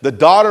that. The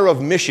daughter of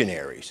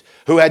missionaries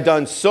who had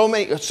done so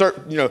many,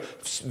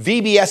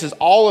 VBSs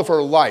all of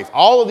her life,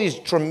 all of these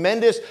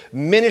tremendous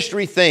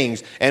ministry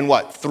things. And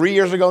what, 3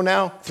 years ago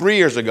now? 3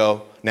 years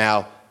ago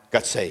now,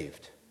 got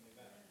saved.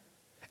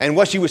 And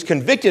what she was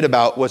convicted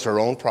about was her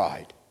own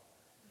pride.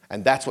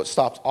 And that's what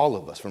stops all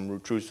of us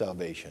from true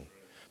salvation.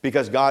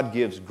 Because God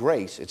gives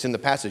grace. It's in the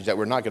passage that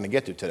we're not going to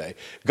get to today.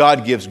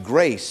 God gives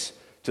grace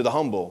to the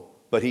humble,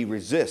 but he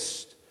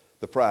resists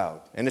the proud.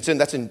 And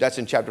that's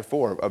in chapter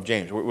 4 of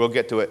James. We'll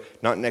get to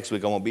it. Not next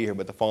week, I won't be here,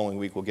 but the following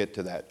week we'll get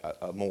to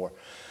that more.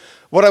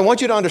 What I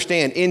want you to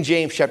understand in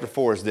James chapter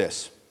 4 is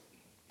this.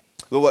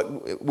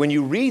 When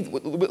you read,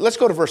 let's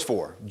go to verse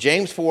 4.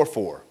 James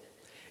 4:4.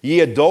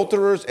 Ye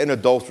adulterers and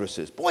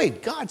adulteresses. Boy,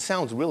 God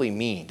sounds really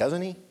mean,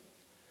 doesn't he?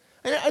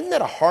 Isn't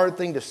that a hard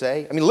thing to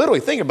say? I mean,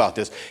 literally, think about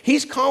this.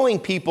 He's calling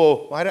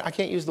people, I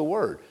can't use the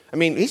word. I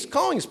mean, he's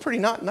calling us pretty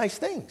not nice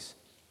things,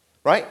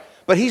 right?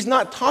 But he's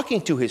not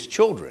talking to his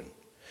children.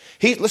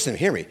 Listen,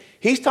 hear me.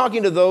 He's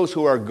talking to those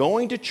who are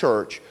going to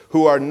church,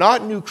 who are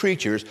not new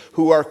creatures,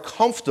 who are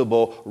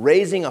comfortable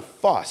raising a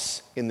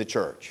fuss in the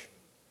church.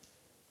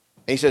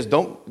 And he says,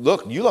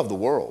 you love the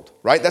world,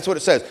 right? That's what it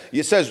says.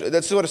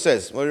 That's what it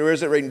says. Where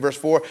is it right in verse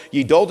 4?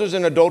 Ye adulterers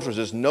and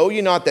adulteresses, know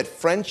ye not that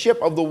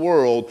friendship of the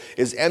world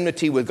is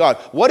enmity with God?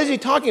 What is he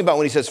talking about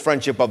when he says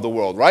friendship of the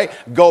world, right?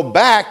 Go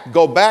back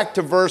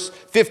to verse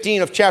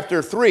 15 of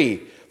chapter 3.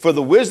 For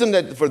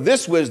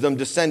this wisdom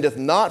descendeth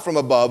not from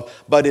above,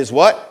 but is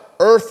what?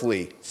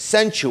 Earthly,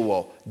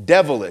 sensual,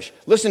 devilish.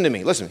 Listen to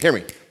me. Listen, hear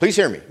me. Please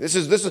hear me. This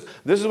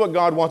is what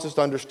God wants us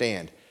to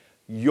understand.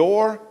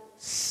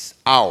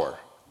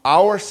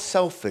 Our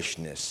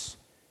selfishness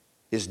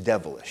is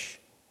devilish.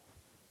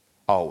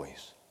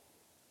 Always.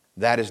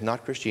 That is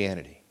not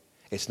Christianity.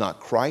 It's not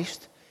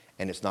Christ,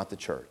 and it's not the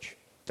church.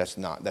 That's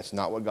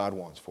not what God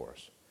wants for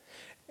us.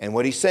 And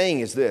what he's saying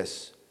is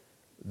this.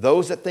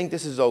 Those that think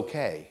this is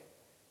okay,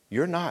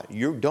 you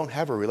don't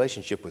have a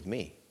relationship with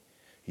me.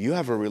 You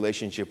have a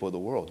relationship with the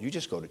world. You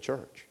just go to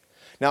church.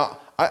 Now,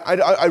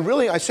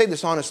 I say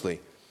this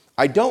honestly.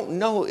 I don't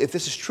know if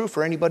this is true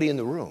for anybody in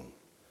the room.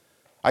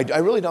 I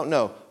really don't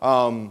know.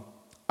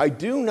 I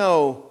do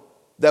know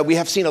that we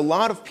have seen a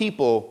lot of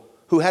people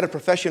who had a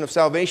profession of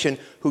salvation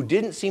who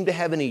didn't seem to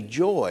have any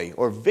joy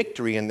or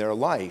victory in their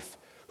life.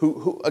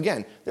 Who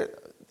again,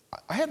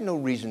 I have no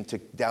reason to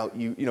doubt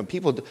you. We have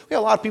a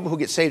lot of people who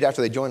get saved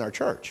after they join our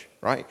church,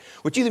 right?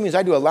 Which either means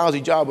I do a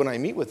lousy job when I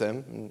meet with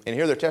them and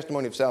hear their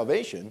testimony of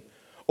salvation,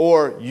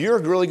 or you're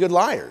really good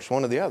liars,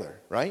 one or the other,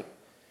 right?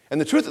 And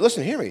the truth,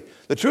 listen, hear me.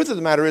 The truth of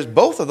the matter is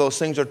both of those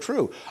things are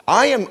true.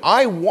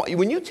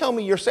 When you tell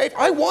me you're saved,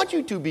 I want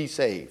you to be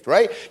saved,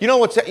 right? You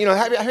know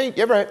have you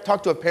ever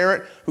talked to a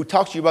parent who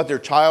talks to you about their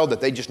child,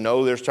 that they just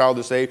know their child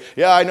is saved?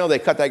 Yeah, I know they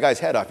cut that guy's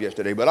head off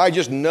yesterday, but I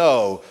just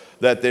know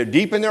that they're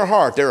deep in their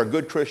heart, they're a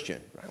good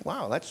Christian. Right?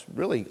 Wow, that's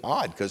really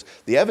odd because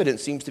the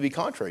evidence seems to be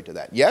contrary to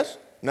that. Yes?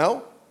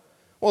 No?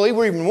 Well,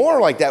 we're even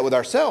more like that with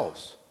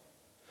ourselves.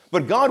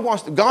 But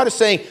God is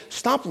saying,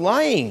 stop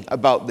lying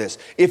about this.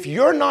 If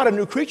you're not a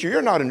new creature,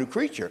 you're not a new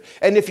creature.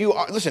 And if you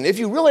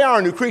really are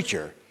a new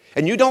creature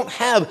and you don't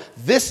have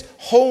this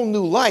whole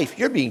new life,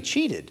 you're being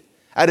cheated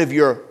out of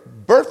your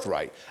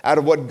birthright, out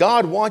of what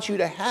God wants you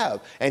to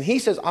have. And he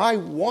says, I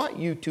want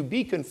you to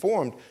be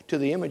conformed to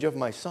the image of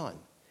my Son.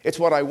 It's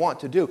what I want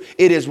to do.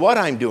 It is what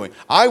I'm doing.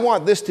 I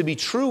want this to be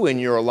true in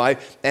your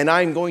life, and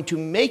I'm going to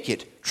make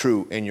it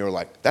true in your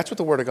life. That's what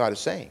the Word of God is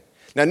saying.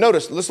 Now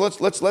notice, let's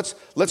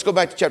go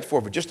back to chapter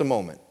 4 for just a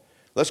moment.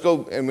 Let's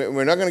go, and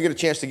we're not going to get a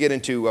chance to get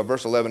into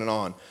verse 11 and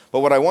on. But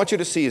what I want you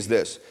to see is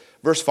this.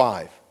 Verse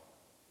 5.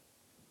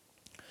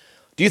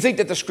 Do you think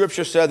that the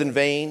Scripture saith in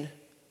vain,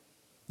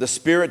 the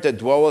Spirit that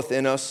dwelleth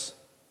in us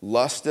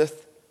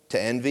lusteth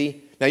to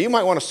envy? Now you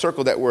might want to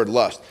circle that word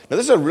lust. Now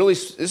this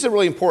is a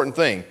really important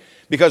thing.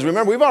 Because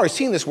remember, we've already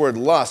seen this word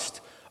lust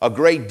a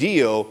great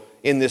deal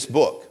in this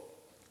book.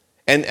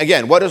 And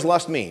again, what does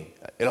lust mean?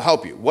 It'll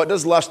help you. What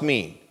does lust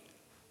mean?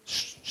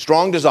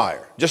 Strong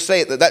desire. Just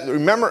say it.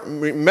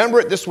 Remember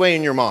it this way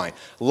in your mind.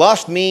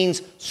 Lust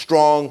means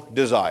strong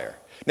desire.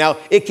 Now,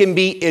 it can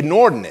be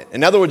inordinate.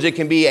 In other words, it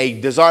can be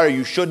a desire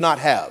you should not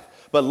have.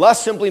 But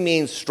lust simply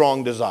means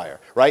strong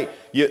desire, right?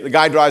 The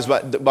guy drives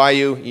by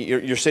you.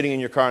 You're sitting in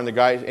your car,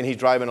 and he's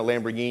driving a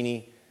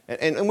Lamborghini.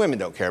 And women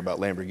don't care about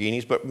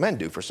Lamborghinis, but men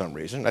do for some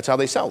reason. That's how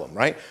they sell them,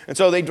 right? And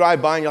so they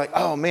drive by, and you're like,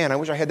 oh, man, I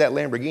wish I had that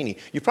Lamborghini.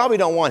 You probably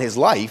don't want his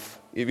life,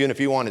 even if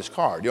you want his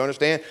car. Do you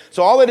understand?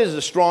 So all it is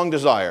a strong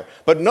desire.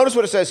 But notice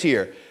what it says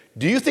here.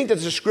 Do you think that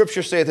the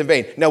Scripture saith in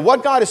vain? Now,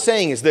 what God is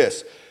saying is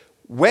this.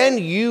 When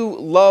you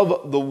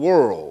love the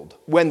world,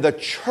 when the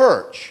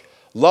church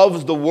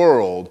loves the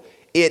world,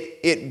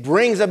 it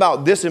brings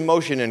about this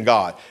emotion in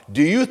God.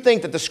 Do you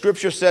think that the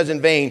Scripture says in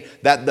vain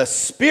that the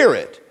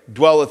Spirit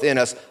dwelleth in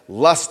us,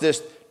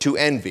 lusteth to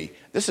envy?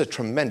 This is a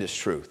tremendous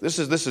truth. This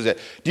is it.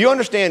 Do you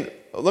understand?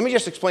 Let me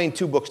just explain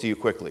two books to you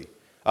quickly.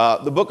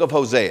 The book of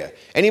Hosea.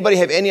 Anybody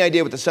have any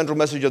idea what the central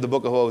message of the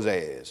book of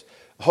Hosea is?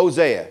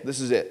 Hosea, this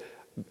is it.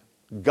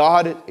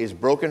 God is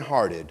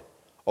brokenhearted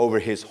over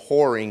his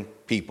whoring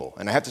people.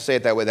 And I have to say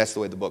it that way. That's the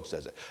way the book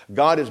says it.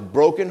 God is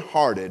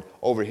brokenhearted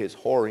over his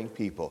whoring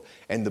people.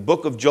 And the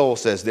book of Joel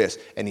says this,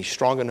 and he's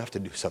strong enough to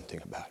do something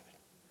about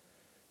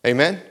it.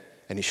 Amen?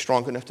 And he's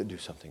strong enough to do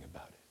something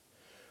about it.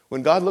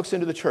 When God looks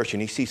into the church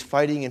and he sees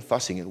fighting and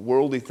fussing and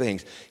worldly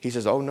things, he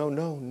says, oh,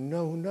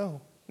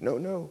 no.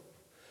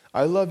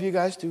 I love you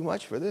guys too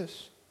much for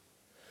this.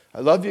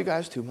 I love you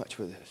guys too much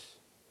for this.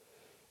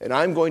 And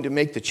I'm going to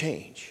make the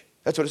change.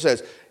 That's what it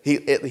says.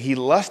 He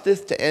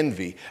lusteth to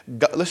envy.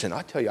 God, listen,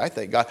 I tell you, I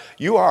thank God.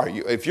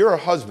 If you're a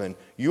husband,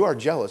 you are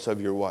jealous of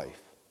your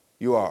wife.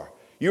 You are.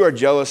 You are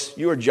jealous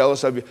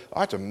of you.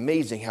 Oh, it's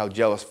amazing how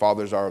jealous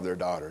fathers are of their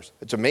daughters.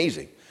 It's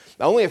amazing.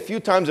 Now, only a few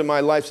times in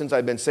my life since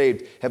I've been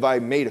saved have I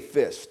made a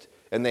fist.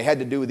 And they had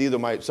to do with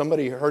either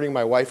somebody hurting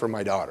my wife or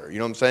my daughter. You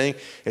know what I'm saying?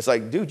 It's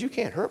like, dude, you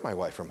can't hurt my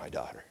wife or my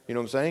daughter. You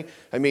know what I'm saying?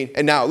 I mean,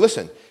 and now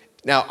listen.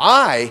 Now,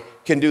 I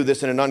can do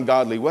this in an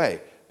ungodly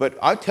way. But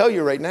I'll tell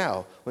you right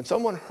now, when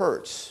someone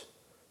hurts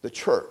the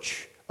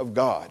church of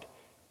God,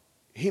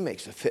 he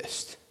makes a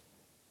fist.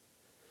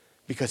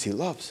 Because he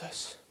loves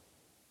us.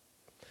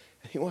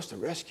 And he wants to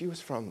rescue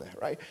us from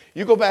that, right?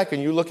 You go back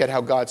and you look at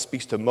how God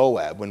speaks to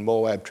Moab when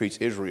Moab treats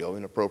Israel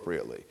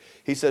inappropriately.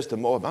 He says to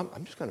Moab,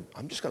 I'm just going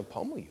to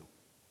pummel you.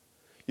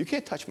 You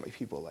can't touch my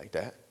people like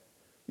that.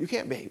 You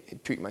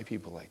can't treat my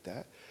people like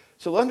that.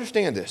 So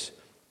understand this.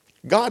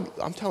 God,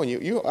 I'm telling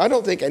you, I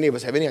don't think any of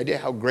us have any idea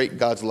how great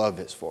God's love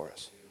is for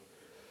us.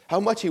 How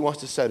much he wants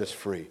to set us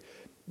free.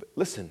 But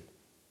listen,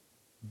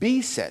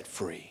 be set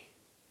free.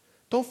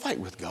 Don't fight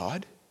with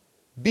God.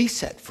 Be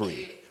set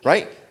free,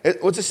 right?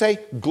 What's it say?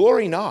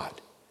 Glory not.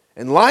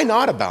 And lie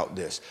not about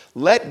this.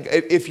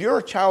 If you're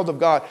a child of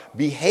God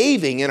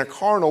behaving in a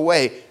carnal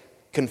way,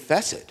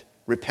 confess it.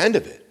 Repent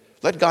of it.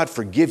 Let God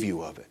forgive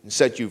you of it and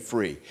set you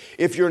free.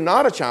 If you're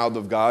not a child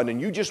of God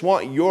and you just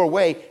want your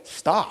way,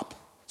 stop.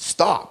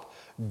 Stop.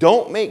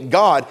 Don't make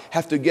God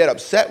have to get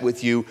upset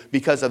with you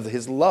because of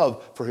his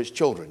love for his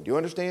children. Do you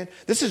understand?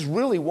 This is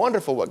really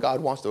wonderful what God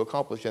wants to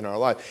accomplish in our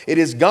life. It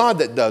is God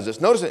that does this.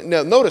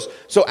 Notice.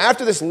 So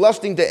after this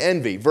lusting to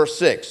envy, verse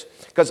 6.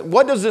 Because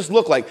what does this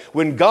look like?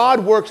 When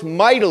God works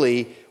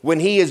mightily, when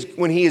he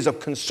is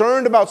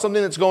concerned about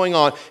something that's going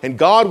on, and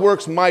God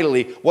works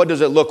mightily, what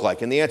does it look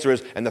like? And the answer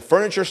is, and the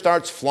furniture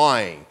starts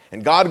flying,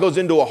 and God goes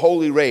into a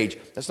holy rage.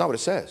 That's not what it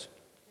says.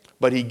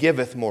 But he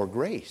giveth more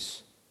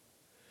grace.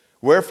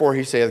 Wherefore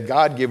he saith,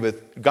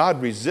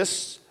 God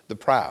resists the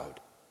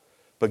proud,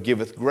 but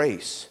giveth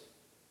grace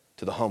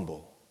to the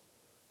humble.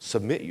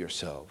 Submit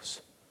yourselves,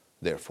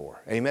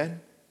 therefore.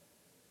 Amen?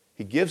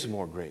 He gives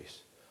more grace.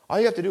 All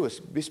you have to do is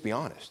just be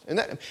honest.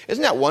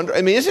 Isn't that wonderful?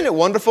 I mean, isn't it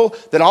wonderful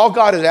that all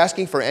God is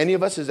asking for any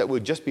of us is that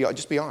we'll just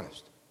be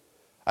honest?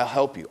 I'll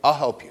help you. I'll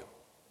help you.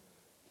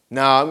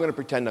 No, I'm going to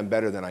pretend I'm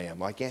better than I am.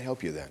 Well, I can't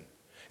help you then.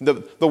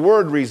 The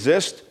word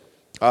resist,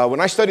 when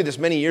I studied this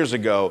many years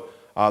ago,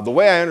 the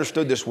way I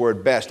understood this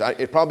word best,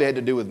 it probably had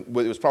to do with,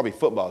 it was probably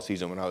football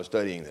season when I was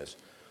studying this.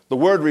 The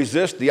word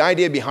resist, the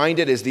idea behind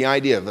it is the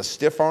idea of a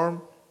stiff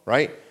arm,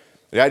 right?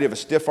 The idea of a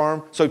stiff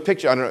arm. So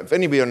picture, I don't know, if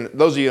anybody,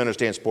 those of you who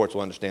understand sports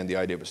will understand the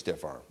idea of a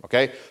stiff arm,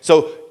 okay?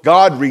 So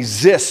God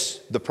resists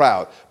the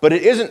proud. But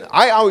it isn't,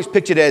 I always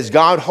pictured it as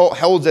God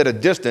holds at a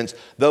distance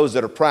those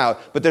that are proud.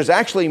 But there's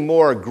actually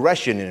more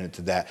aggression in it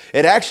to that.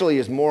 It actually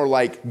is more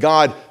like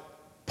God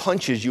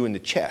punches you in the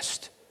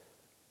chest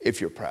if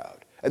you're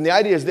proud. And the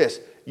idea is this: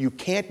 you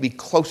can't be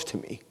close to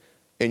me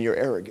in your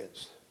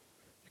arrogance.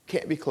 You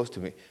can't be close to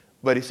me.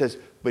 But he says,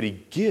 but he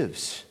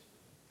gives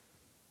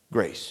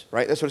grace,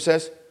 right? That's what it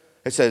says.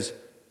 It says,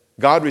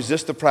 God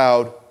resists the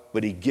proud,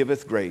 but he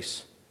giveth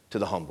grace to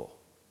the humble.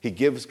 He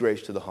gives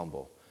grace to the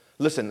humble.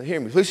 Listen, hear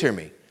me, please hear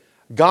me.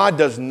 God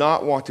does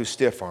not want to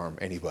stiff arm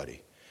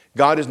anybody.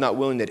 God is not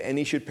willing that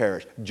any should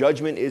perish.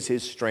 Judgment is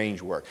his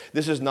strange work.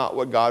 This is not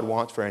what God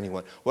wants for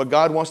anyone. What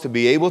God wants to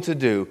be able to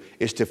do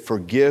is to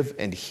forgive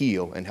and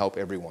heal and help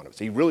every one of us.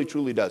 He really,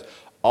 truly does.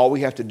 All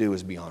we have to do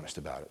is be honest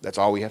about it. That's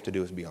all we have to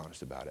do is be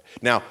honest about it.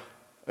 Now,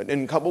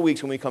 in a couple of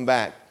weeks when we come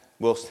back,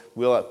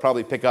 we'll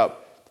probably pick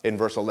up in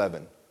verse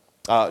 11.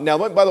 Now,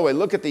 by the way,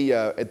 look at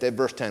the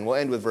verse 10. We'll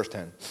end with verse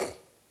 10.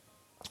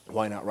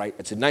 Why not, right?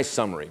 It's a nice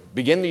summary.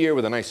 Begin the year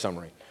with a nice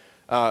summary.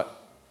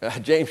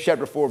 James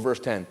chapter 4,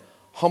 verse 10.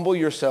 Humble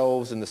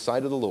yourselves in the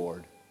sight of the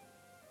Lord,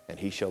 and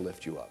he shall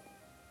lift you up.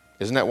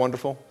 Isn't that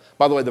wonderful?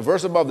 By the way, the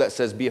verse above that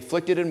says, be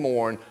afflicted and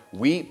mourn,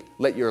 weep,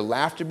 let your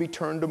laughter be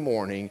turned to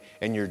mourning,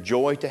 and your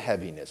joy to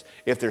heaviness.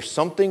 If there's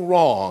something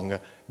wrong,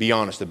 be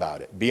honest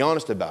about it. Be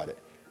honest about it.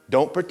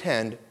 Don't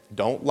pretend.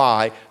 Don't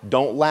lie.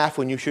 Don't laugh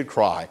when you should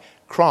cry.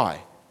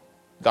 Cry.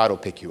 God will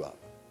pick you up.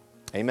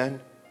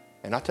 Amen?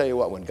 And I'll tell you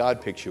what, when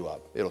God picks you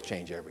up, it'll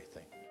change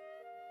everything.